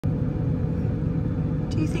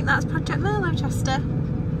Do you think that's Project Merlot, Chester?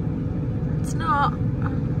 It's not.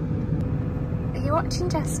 Are you watching,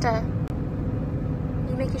 Chester? Are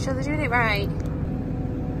you making sure they're doing it right?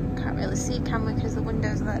 Can't really see, can we? Because the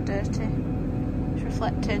windows are that dirty. It's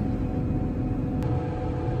reflecting.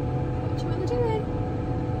 Watch what they're doing.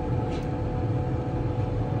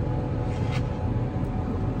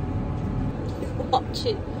 You're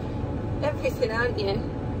watching everything, aren't you?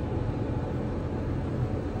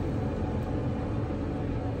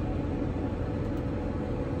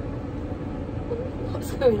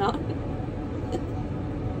 What's going on?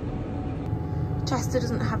 Chester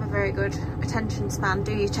doesn't have a very good attention span,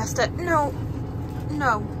 do you, Chester? No,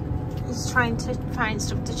 no. He's trying to find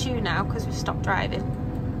stuff to chew now because we've stopped driving.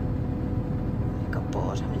 You got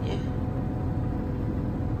bored, haven't you?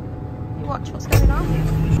 You watch what's going on.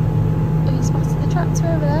 Oh, you spotted the tractor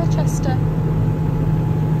over there, Chester.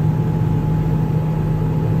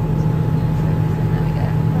 There we go.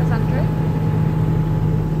 There's Andrew.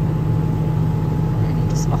 And you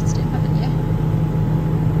just spotted him, haven't you?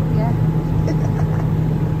 Yeah.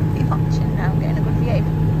 You're watching now, getting a good view.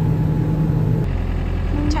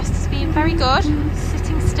 Chester's being very good,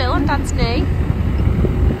 sitting still on Dad's knee,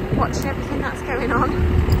 watching everything that's going on.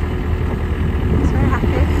 He's very happy.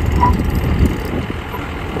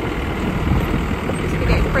 He's been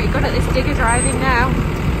getting pretty good at this digger driving now.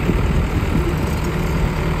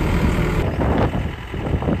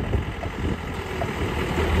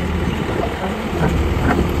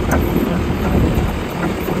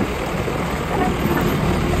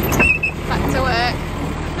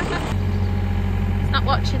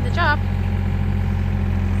 Watching the job.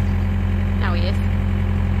 Now he is.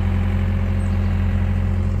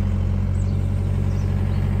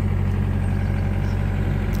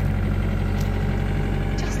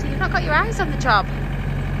 Chester, you've not got your eyes on the job.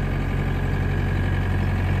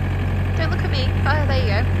 Don't look at me. Oh, there you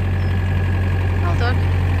go. Well done.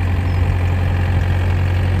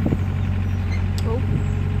 Oh,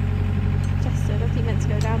 Chester, I don't think you meant to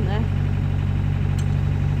go down there.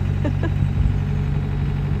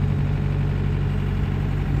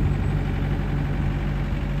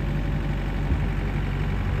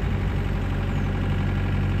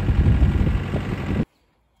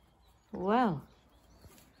 Well,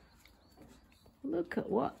 look at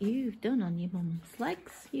what you've done on your mum's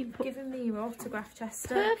legs. You've given me your autograph,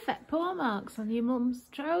 Chester. Perfect paw marks on your mum's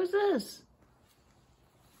trousers.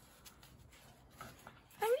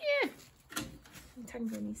 Haven't you? You're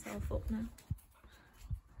tangling yourself up now.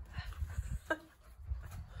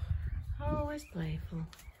 Always playful.